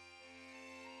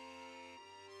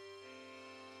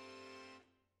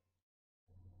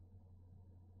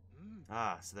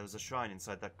 Ah, so there was a shrine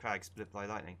inside that crag split by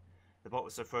lightning. The bot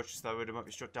was so ferocious that I would have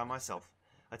be struck down myself.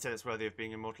 I'd say it's worthy of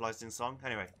being immortalized in song.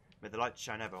 Anyway, may the light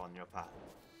shine ever on your path.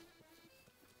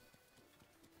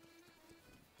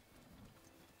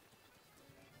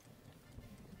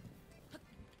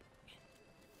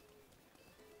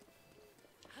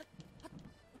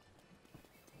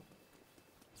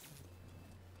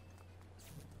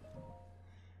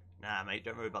 Nah, mate,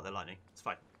 don't worry about the lightning. It's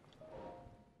fine.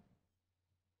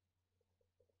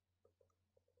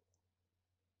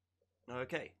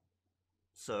 Okay.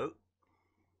 So.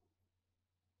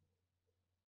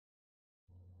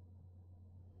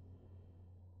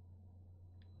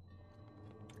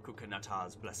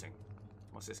 Kukanata's blessing.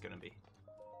 What's this going to be?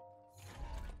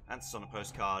 Answers on a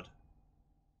postcard.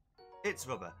 It's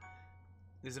rubber.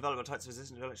 These are valuable types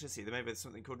resistant to electricity. They may be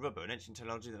something called rubber, an ancient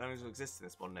technology that no longer exists in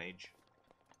this modern age.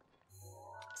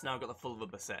 So now I've got the full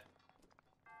rubber set.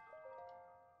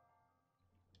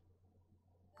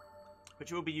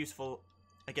 Which will be useful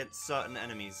against certain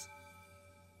enemies.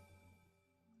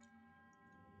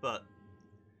 But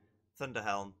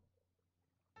Thunderhelm,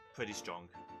 pretty strong.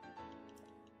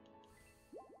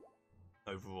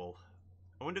 Overall.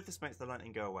 I wonder if this makes the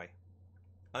lightning go away.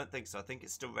 I don't think so. I think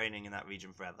it's still raining in that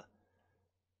region forever.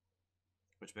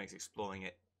 Which makes exploring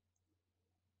it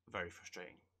very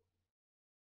frustrating.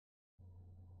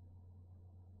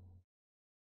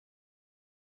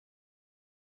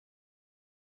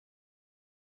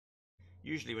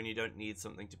 Usually when you don't need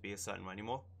something to be a certain way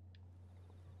anymore.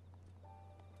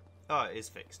 Oh, it is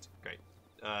fixed. Great.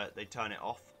 They turn it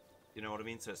off. You know what I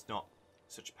mean? So it's not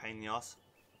such a pain in the ass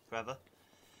forever.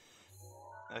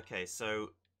 Okay, so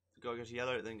gotta go to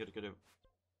yellow, then gotta go to...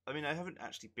 I mean, I haven't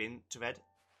actually been to red.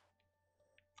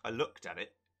 I looked at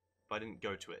it, but I didn't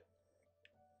go to it.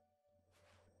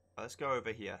 Let's go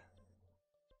over here.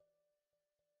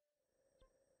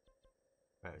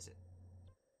 Where is it?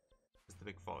 It's the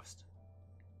big forest.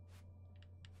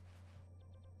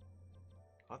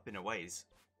 I've been a ways.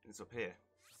 It's up here.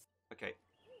 Okay.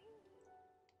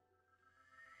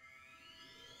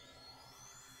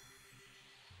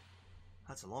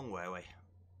 That's a long way away.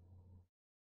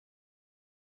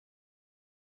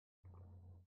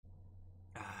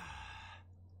 Ah,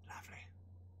 lovely.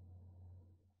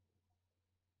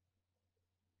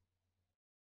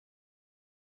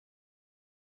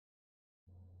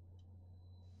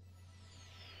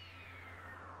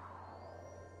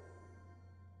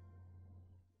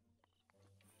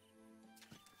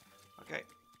 Okay.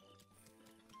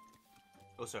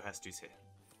 Also, Hestu's here.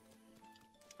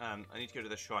 I need to go to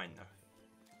the shrine, though.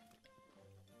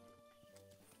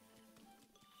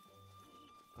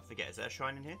 I forget, is there a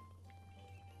shrine in here?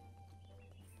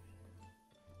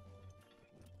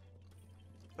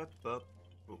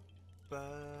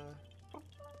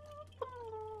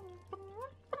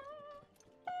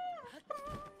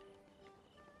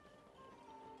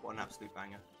 What an absolute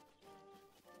banger.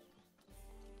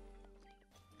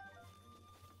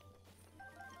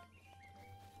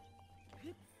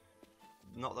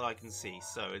 Not that I can see,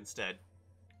 so instead,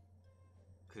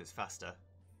 because it's faster,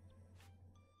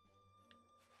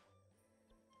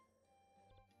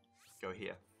 go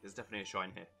here. There's definitely a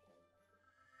shrine here.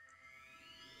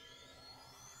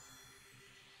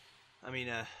 I mean,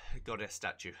 goddess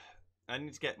statue. I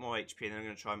need to get more HP, and then I'm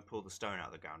going to try and pull the stone out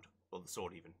of the ground, or the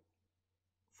sword even,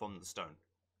 from the stone.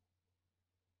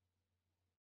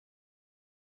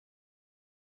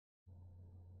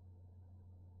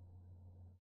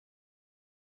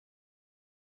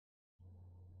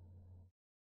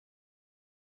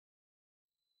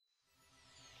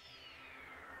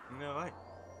 Alright.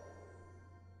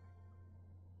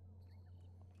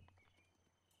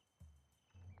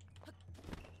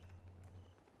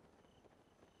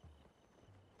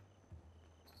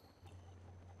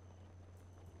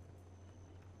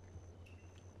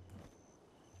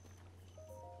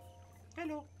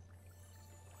 Hello.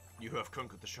 You have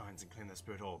conquered the shrines and claimed their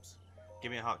spirit orbs.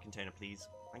 Give me a heart container, please.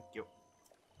 Thank you.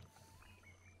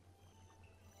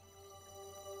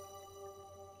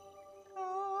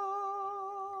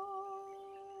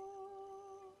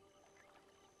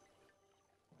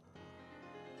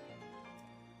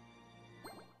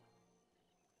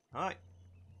 Alright.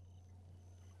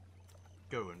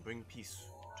 Go and bring peace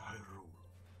to Hyrule.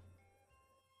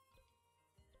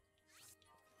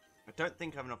 I don't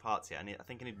think I have enough hearts yet. I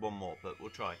think I need one more, but we'll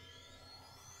try.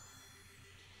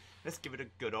 Let's give it a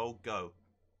good old go.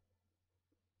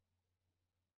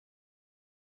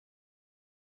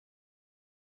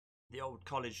 The old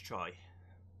college try.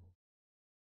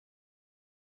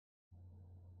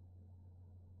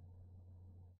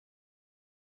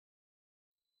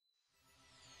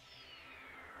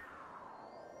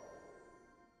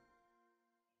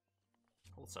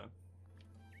 Also,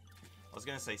 I was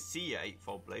going to say see ya,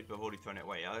 Eightfold Blade, but I've already thrown it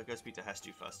away. I'll go speak to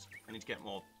Hestu first. I need to get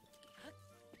more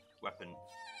weapon.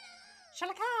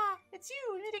 Shalaka! It's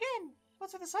you! We meet again!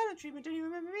 What's with the silent treatment? Don't you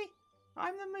remember me?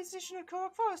 I'm the musician of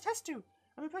Korok Forest, Hestu.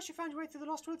 I'm impressed you found your way through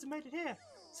the Lost Woods and made it here.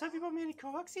 So have you brought me any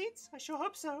Korok seeds? I sure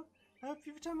hope so. I hope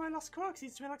you've returned my lost Korok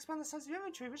seeds to me and I'll expand the size of your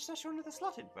inventory. Which stash you under the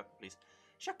slot in? Weapon, please.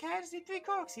 Shock, I just need 3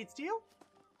 Korok seeds, deal?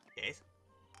 Yes.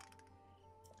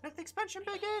 Let the expansion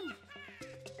begin!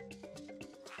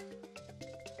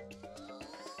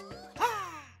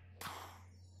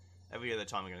 Every other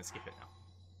time I'm going to skip it now.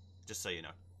 Just so you know.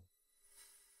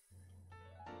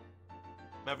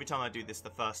 Every time I do this the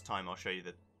first time, I'll show you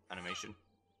the animation.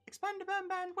 Expand a burn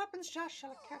band weapons stash,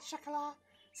 shakala.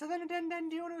 So then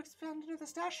do you want to expand another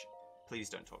stash? Please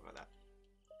don't talk like that.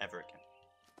 Ever again.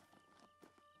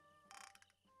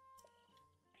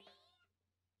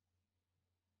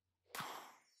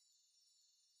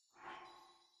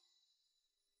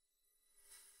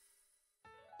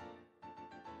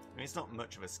 I mean, it's not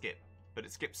much of a skip, but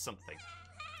it skips something.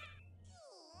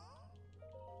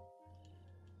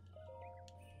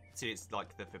 See, it's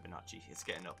like the Fibonacci. It's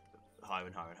getting up higher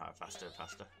and higher and higher, faster and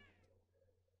faster.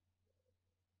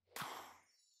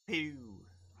 Pew!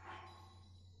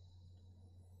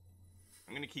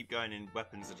 I'm going to keep going in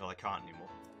weapons until I can't anymore.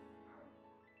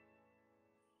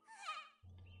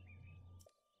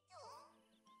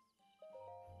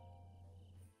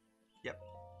 Yep,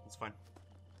 that's fine.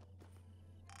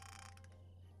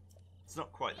 It's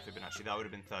not quite the Fibonacci. That would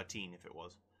have been 13 if it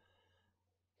was.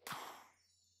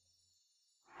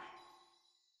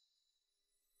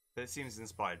 But it seems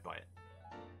inspired by it.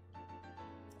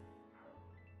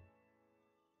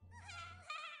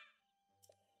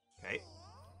 Okay.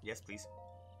 Yes, please.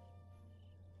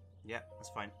 Yeah, that's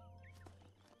fine.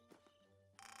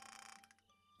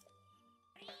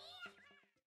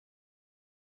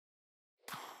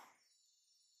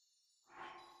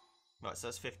 Right, so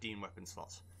that's 15 weapon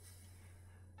slots.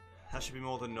 That should be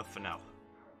more than enough for now.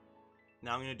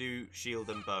 Now I'm going to do shield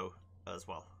and bow as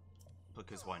well.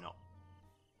 Because why not?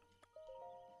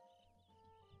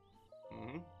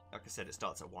 Like I said, it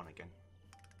starts at 1 again.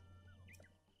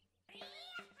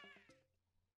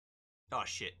 Oh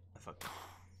shit, I fucked up.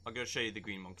 I'm going to show you the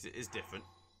green one because it is different.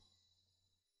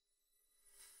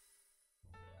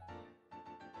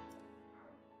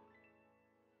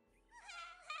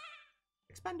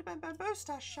 Expand a burn band bow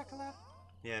stash, shakala.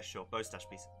 Yeah, sure. Bow stash,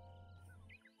 please.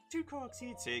 2 Korok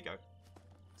seeds. Here you go.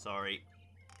 Sorry.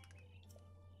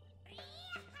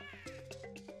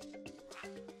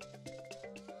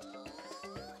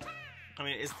 I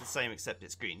mean, it is the same except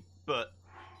it's green, but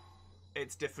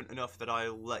it's different enough that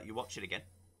I'll let you watch it again.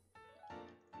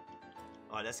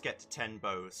 Alright, let's get to 10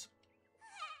 bows.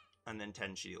 And then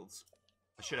 10 shields.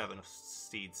 I should have enough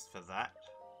seeds for that.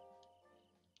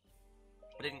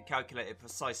 I didn't calculate it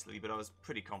precisely, but I was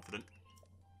pretty confident.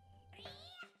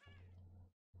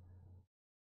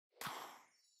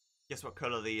 Guess what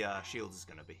colour the shields is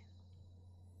going to be?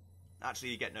 Actually,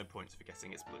 you get no points for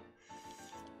guessing it's blue.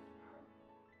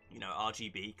 You know,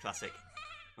 RGB, classic.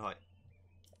 Right.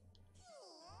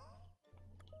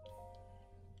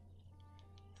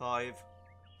 5,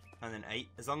 and then 8.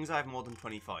 As long as I have more than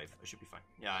 25, I should be fine.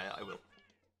 Yeah, I will.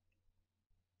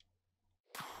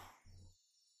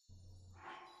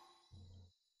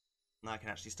 Now I can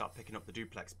actually start picking up the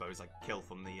duplex bows I kill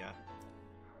from the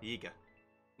Yiga.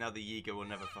 Now the Yiga will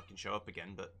never fucking show up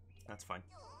again, but that's fine.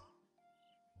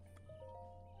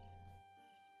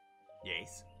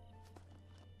 Yes.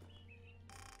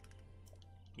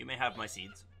 You may have my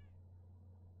seeds.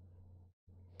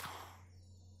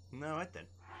 No, right then.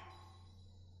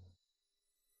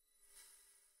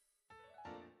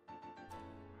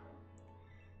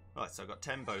 Right, so I've got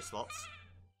 10 bow slots.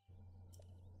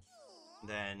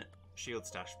 Then shield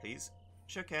stash, please.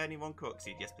 Okay, I need 1 Korok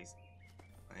seed. Yes, please.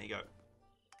 There you go.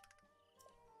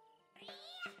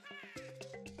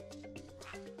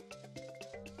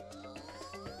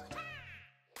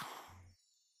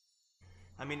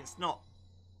 I mean, it's not...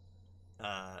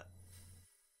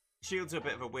 shields are a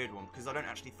bit of a weird one, because I don't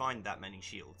actually find that many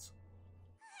shields.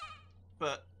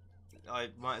 But I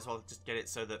might as well just get it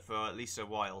so that for at least a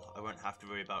while, I won't have to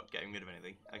worry about getting rid of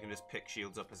anything. I can just pick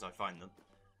shields up as I find them.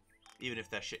 Even if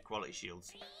they're shit quality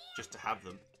shields. Just to have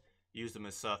them. Use them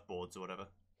as surfboards or whatever.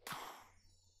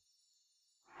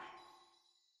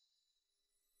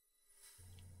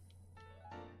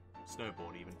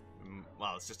 Snowboard, even.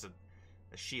 Well, it's just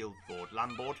a shield board.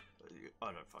 Land board?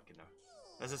 I don't fucking know.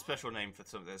 There's a special name for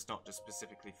something that's not just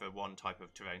specifically for one type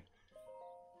of terrain.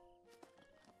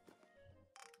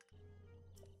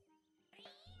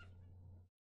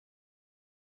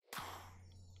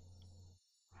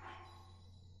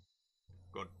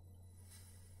 Good.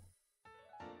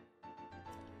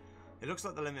 It looks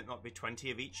like the limit might be 20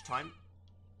 of each time.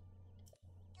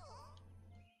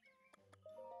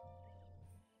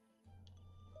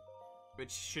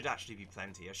 Which should actually be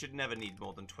plenty. I should never need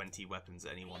more than 20 weapons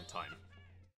at any one time.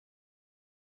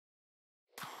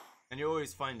 And you're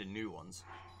always finding new ones.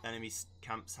 Enemy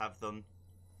camps have them.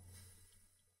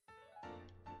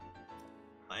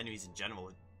 Enemies in general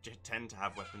tend to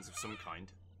have weapons of some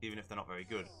kind, even if they're not very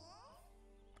good.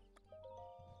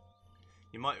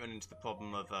 You might run into the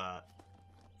problem of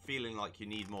feeling like you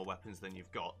need more weapons than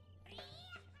you've got.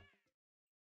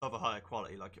 Of a higher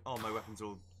quality, like, oh, my weapons are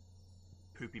all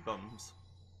poopy bums.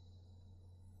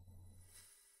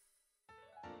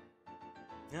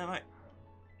 Yeah, right.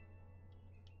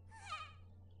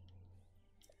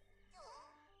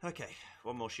 Okay,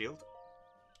 one more shield.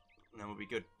 And then we'll be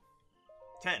good.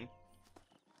 10?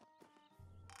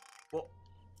 What?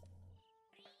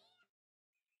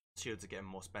 Shields are getting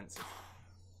more expensive.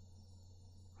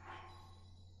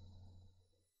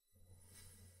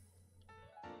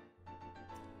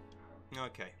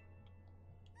 Okay.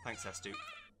 Thanks, Hestu.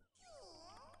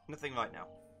 Nothing right now.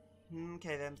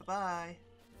 Okay then, bye-bye.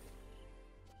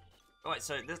 Alright,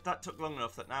 so that took long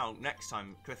enough that now, next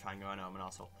time, cliffhanger, I know I'm an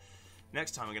asshole.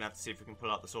 Next time we're going to have to see if we can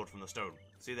pull out the sword from the stone.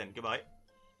 See you then, goodbye.